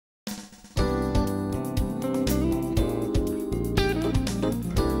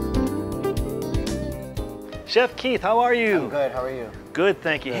Chef Keith, how are you? I'm good, how are you? Good,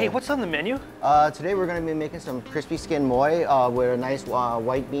 thank you. Good. Hey, what's on the menu? Today we're going to be making some crispy skin moi with a nice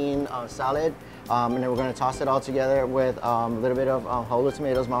white bean salad. And then we're going to toss it all together with a little bit of Haaula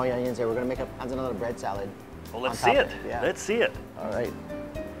tomatoes, Maui onions, and we're going to make a Panzanella bread salad. Well, let's see it. Yeah. Let's see it. All right.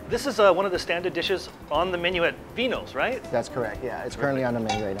 This is one of the standard dishes on the menu at Vino's, right? That's correct, yeah. It's currently on the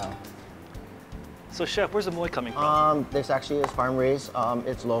menu right now. So Chef, where's the moi coming from? This actually is farm raised.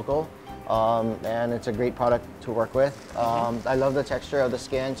 It's local. And it's a great product to work with. I love the texture of the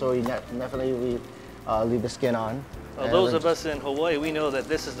skin, so you definitely leave the skin on. Well, those of us in Hawaii, we know that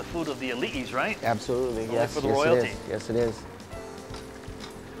this is the food of the elites, right? Absolutely, yes. For the royalty. Yes, it is.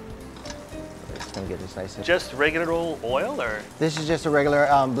 Just gonna get this nice. Just regular old oil, or? This is just a regular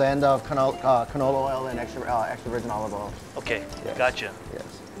blend of canola oil and extra virgin olive oil. Okay, yes. Gotcha.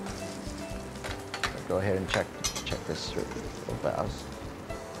 Yes. Go ahead and check this real fast.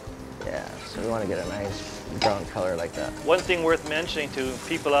 Yeah, so we want to get a nice brown color like that. One thing worth mentioning to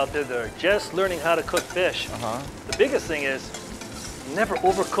people out there that are just learning how to cook fish, the biggest thing is never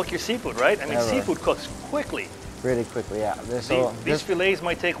overcook your seafood, right? I mean, never. Seafood cooks quickly. Really quickly, yeah. These fillets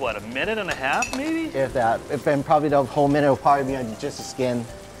might take, what, a minute and a half, maybe? If that. And probably the whole minute will probably be on just the skin.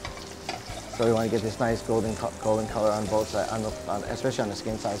 So we want to get this nice golden color on both sides, especially on the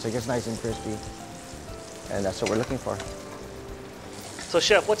skin side, so it gets nice and crispy. And that's what we're looking for. So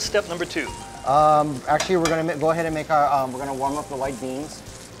Chef, what's step number 2? Actually, we're gonna go ahead and make our, we're gonna warm up the white beans.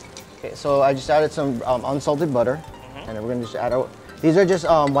 Okay, so I just added some unsalted butter, and then we're gonna just add these are just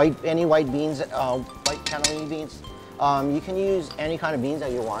any white beans, white cannellini beans. You can use any kind of beans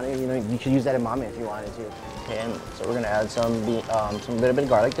that you want. You know, you could use that edamame if you wanted to. Okay, and so we're gonna add some little bit of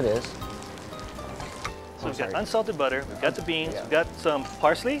garlic to this. So we've got unsalted butter, we've got the beans, we've got some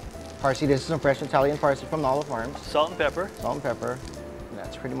parsley. Parsley, this is some fresh Italian parsley from the olive farms. Salt and pepper. Salt and pepper. And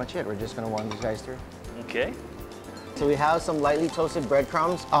that's pretty much it. We're just gonna warm these guys through. Okay. So we have some lightly toasted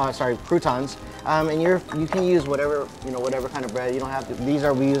breadcrumbs, croutons. And you can use whatever kind of bread. You don't have to,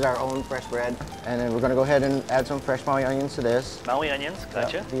 we use our own fresh bread. And then we're gonna go ahead and add some fresh Maui onions to this. Maui onions,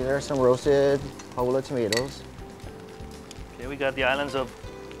 gotcha. Yep. These are some roasted Haaula tomatoes. Okay, we got the islands of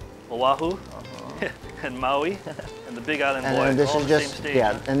Oahu and Maui and the Big Island boy, this all is the just, same stage.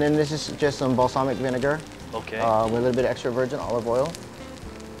 yeah, and then this is just some balsamic vinegar. Okay. With a little bit of extra virgin olive oil.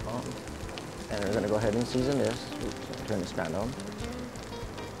 And we're gonna go ahead and season this. Oops, turn this pan on.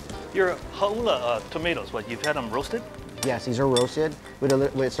 Your Haaula tomatoes, what, you've had them roasted? Yes, these are roasted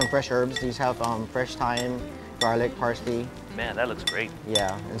with some fresh herbs. These have fresh thyme, garlic, parsley. Man, that looks great.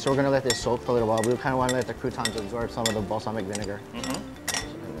 Yeah, and so we're gonna let this soak for a little while. We kind of want to let the croutons absorb some of the balsamic vinegar. And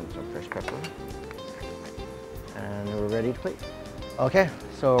then some fresh pepper. And we're ready to plate. Okay,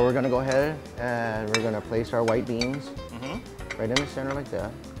 so we're gonna go ahead and we're gonna place our white beans right in the center like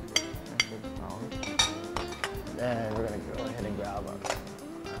that. Then we're gonna go ahead and grab our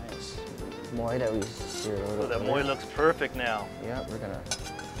nice moi that we seared a little bit. So that moi looks perfect now. Yeah, we're gonna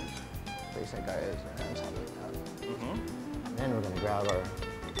place that guy on top like that. And then we're gonna grab our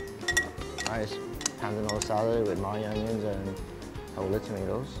nice Panzanella salad with Maui onions and Haaula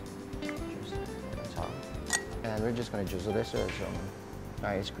tomatoes. Just on top. And we're just gonna drizzle this with some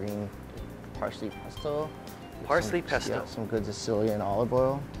nice green parsley pesto. Parsley pesto. Yeah, some good Sicilian olive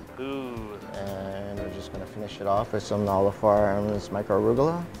oil. Ooh. And we're just gonna finish it off with some olive farms micro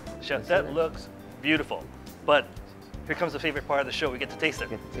arugula. Chef, that looks beautiful. But here comes the favorite part of the show. We get to taste it.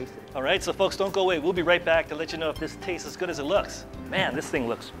 Get to taste it. All right, so folks, don't go away. We'll be right back to let you know if this tastes as good as it looks. Man, this thing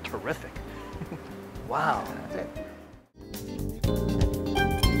looks terrific. Wow.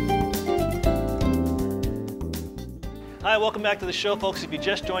 Hi, welcome back to the show, folks. If you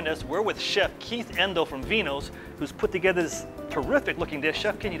just joined us, we're with Chef Keith Endo from Vino's, who's put together this terrific looking dish.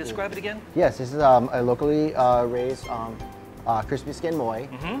 Chef, can you describe it again? Yes, this is a locally raised crispy skin moi,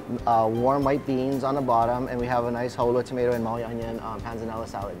 warm white beans on the bottom, and we have a nice Haaula tomato and Maui onion Panzanella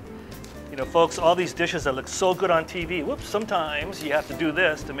salad. You know, folks, all these dishes that look so good on TV, whoops, sometimes you have to do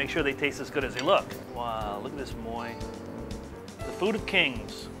this to make sure they taste as good as they look. Wow, look at this moi. The food of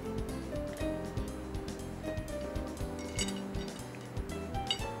kings.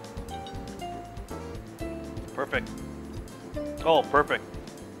 Perfect. Oh, perfect.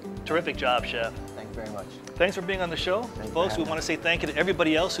 Terrific job, Chef. Thank you very much. Thanks for being on the show. Folks, we want to say thank you to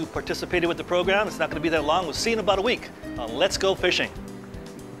everybody else who participated with the program. It's not going to be that long. We'll see you in about a week on Let's Go Fishing.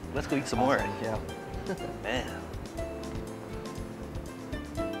 Let's go eat some more. Yeah. Man.